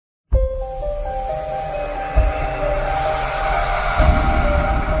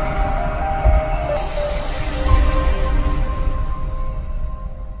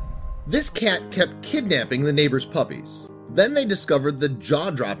This cat kept kidnapping the neighbor's puppies. Then they discovered the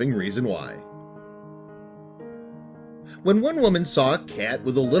jaw-dropping reason why. When one woman saw a cat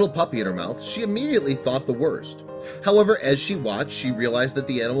with a little puppy in her mouth, she immediately thought the worst. However, as she watched, she realized that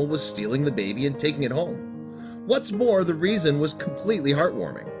the animal was stealing the baby and taking it home. What's more, the reason was completely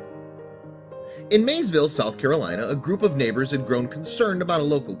heartwarming. In Maysville, South Carolina, a group of neighbors had grown concerned about a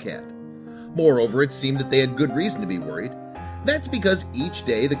local cat. Moreover, it seemed that they had good reason to be worried. That's because each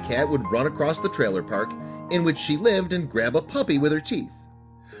day the cat would run across the trailer park in which she lived and grab a puppy with her teeth.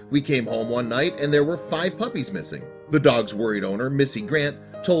 We came home one night and there were 5 puppies missing. The dog's worried owner, Missy Grant,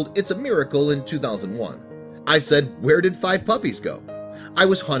 told It's a Miracle in 2001. I said, "Where did 5 puppies go?" I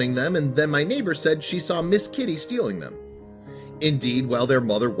was hunting them, and then my neighbor said she saw Miss Kitty stealing them. Indeed, while their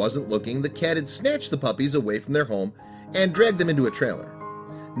mother wasn't looking, the cat had snatched the puppies away from their home and dragged them into a trailer.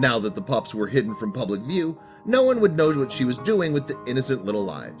 Now that the pups were hidden from public view, no one would know what she was doing with the innocent little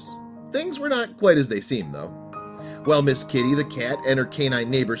lives. Things were not quite as they seemed, though. While Miss Kitty the cat and her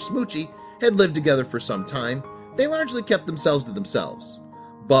canine neighbor Smoochie had lived together for some time, they largely kept themselves to themselves.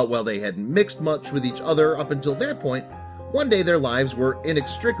 But while they hadn't mixed much with each other up until that point, one day their lives were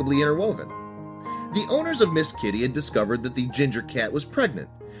inextricably interwoven. The owners of Miss Kitty had discovered that the ginger cat was pregnant,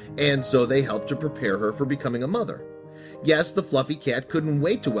 and so they helped to prepare her for becoming a mother. Yes, the fluffy cat couldn't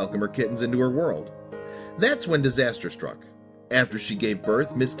wait to welcome her kittens into her world. That's when disaster struck. After she gave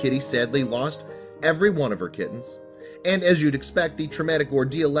birth, Miss Kitty sadly lost every one of her kittens, and as you'd expect, the traumatic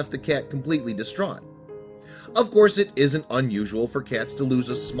ordeal left the cat completely distraught. Of course, it isn't unusual for cats to lose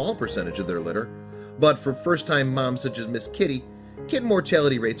a small percentage of their litter, but for first-time moms such as Miss Kitty, kitten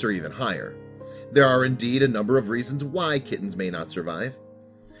mortality rates are even higher. There are indeed a number of reasons why kittens may not survive.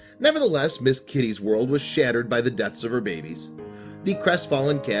 Nevertheless, Miss Kitty's world was shattered by the deaths of her babies. The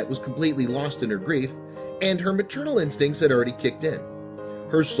crestfallen cat was completely lost in her grief, and her maternal instincts had already kicked in.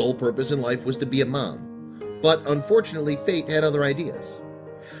 Her sole purpose in life was to be a mom, but unfortunately fate had other ideas.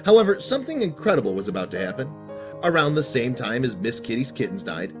 However, something incredible was about to happen. Around the same time as Miss Kitty's kittens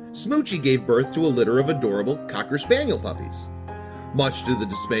died, Smoochie gave birth to a litter of adorable Cocker Spaniel puppies. Much to the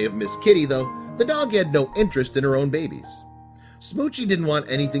dismay of Miss Kitty, though, the dog had no interest in her own babies. Smoochie didn't want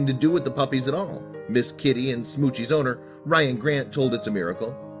anything to do with the puppies at all. Miss Kitty and Smoochie's owner, Ryan Grant, told It's a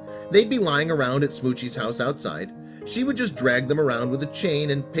Miracle. They'd be lying around at Smoochie's house outside. She would just drag them around with a chain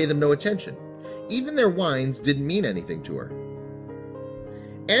and pay them no attention. Even their whines didn't mean anything to her.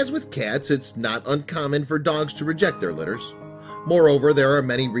 As with cats, it's not uncommon for dogs to reject their litters. Moreover, there are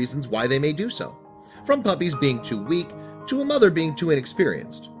many reasons why they may do so, from puppies being too weak to a mother being too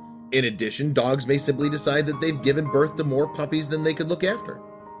inexperienced. In addition, dogs may simply decide that they've given birth to more puppies than they could look after.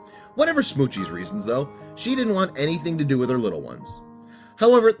 Whatever Smoochie's reasons, though, she didn't want anything to do with her little ones.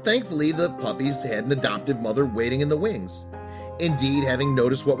 However, thankfully, the puppies had an adoptive mother waiting in the wings. Indeed, having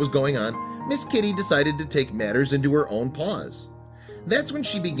noticed what was going on, Miss Kitty decided to take matters into her own paws. That's when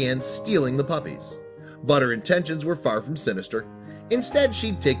she began stealing the puppies. But her intentions were far from sinister. Instead,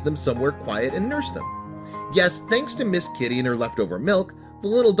 she'd take them somewhere quiet and nurse them. Yes, thanks to Miss Kitty and her leftover milk, the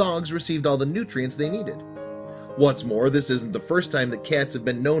little dogs received all the nutrients they needed. What's more, this isn't the first time that cats have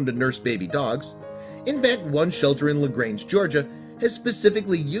been known to nurse baby dogs. In fact, one shelter in LaGrange, Georgia, has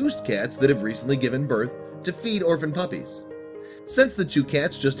specifically used cats that have recently given birth to feed orphan puppies. Since the 2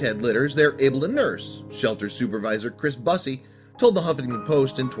 cats just had litters, they're able to nurse, shelter supervisor Chris Bussey told the Huffington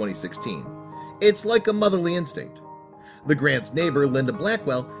Post in 2016. It's like a motherly instinct. The Grant's neighbor, Linda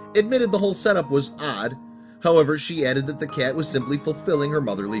Blackwell, admitted the whole setup was odd. However, she added that the cat was simply fulfilling her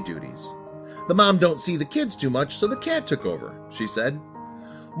motherly duties. The mom don't see the kids too much, so the cat took over, she said.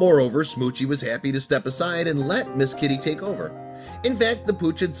 Moreover, Smoochie was happy to step aside and let Miss Kitty take over. In fact, the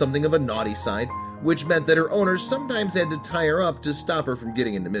pooch had something of a naughty side, which meant that her owners sometimes had to tie her up to stop her from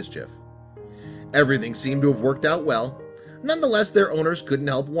getting into mischief. Everything seemed to have worked out well. Nonetheless, their owners couldn't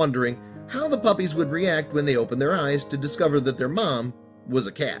help wondering how the puppies would react when they opened their eyes to discover that their mom was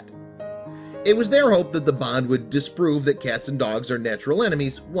a cat. It was their hope that the bond would disprove that cats and dogs are natural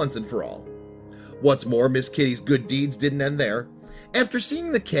enemies once and for all. What's more, Miss Kitty's good deeds didn't end there. After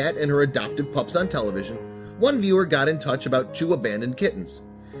seeing the cat and her adoptive pups on television, one viewer got in touch about 2 abandoned kittens.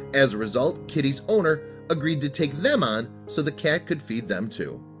 As a result, Kitty's owner agreed to take them on so the cat could feed them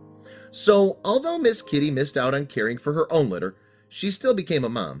too. So, although Miss Kitty missed out on caring for her own litter, she still became a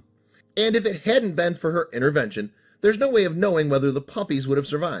mom. And if it hadn't been for her intervention, there's no way of knowing whether the puppies would have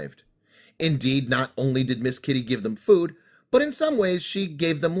survived. Indeed, not only did Miss Kitty give them food, but in some ways she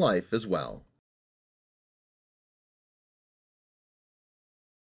gave them life as well.